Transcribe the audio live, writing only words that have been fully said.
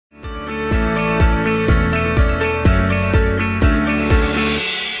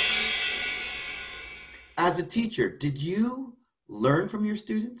teacher, did you learn from your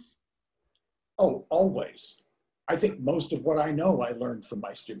students? Oh, always. I think most of what I know, I learned from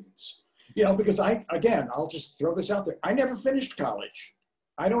my students. You know, because again, I'll just throw this out there. I never finished college.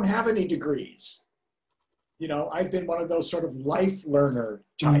 I don't have any degrees. You know, I've been one of those sort of life learner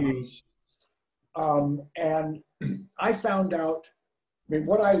types. And I found out, I mean,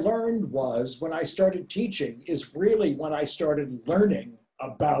 what I learned was when I started teaching is really when I started learning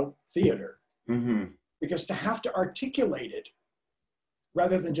about theater. Because to have to articulate it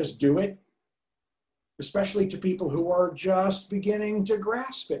rather than just do it, especially to people who are just beginning to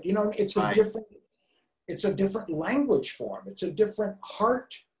grasp it, you know, it's a different language form. It's a different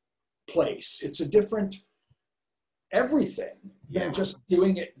heart place. It's a different everything than just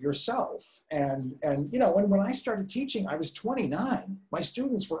doing it yourself. And you know, when I started teaching, I was 29. My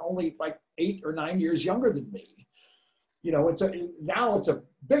students were only like 8 or 9 years younger than me. You know, now it's a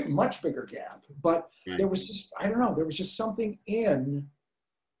much bigger gap, but there was just, I don't know, there was just something in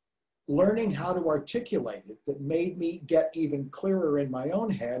learning how to articulate it that made me get even clearer in my own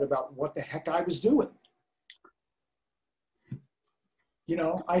head about what the heck I was doing. You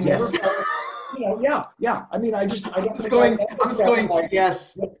know, I never felt, you know, yeah. I mean, I never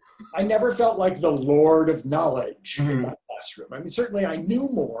felt like the Lord of knowledge in my classroom. I mean, certainly I knew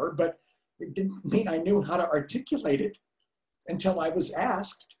more, but it didn't mean I knew how to articulate it until I was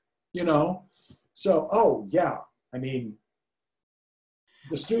asked, you know. So, oh yeah, I mean,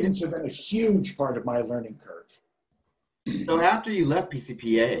 the students have been a huge part of my learning curve. So after you left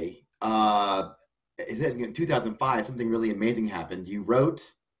PCPA, in 2005, something really amazing happened. You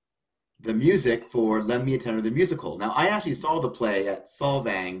wrote the music for Lend Me a Tenor, the musical. Now, I actually saw the play at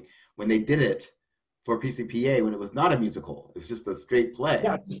Solvang when they did it for PCPA when it was not a musical. It was just a straight play.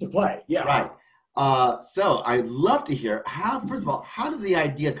 Yeah, just a play, yeah. Right. So I'd love to hear first of all, how did the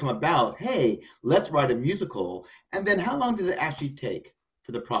idea come about? Hey, let's write a musical. And then how long did it actually take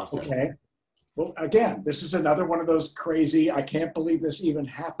for the process? Okay. Well, again, this is another one of those crazy, I can't believe this even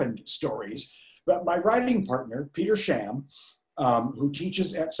happened stories. But my writing partner, Peter Sham, who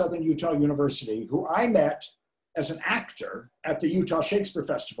teaches at Southern Utah University, who I met as an actor at the Utah Shakespeare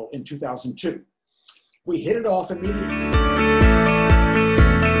Festival in 2002. We hit it off immediately.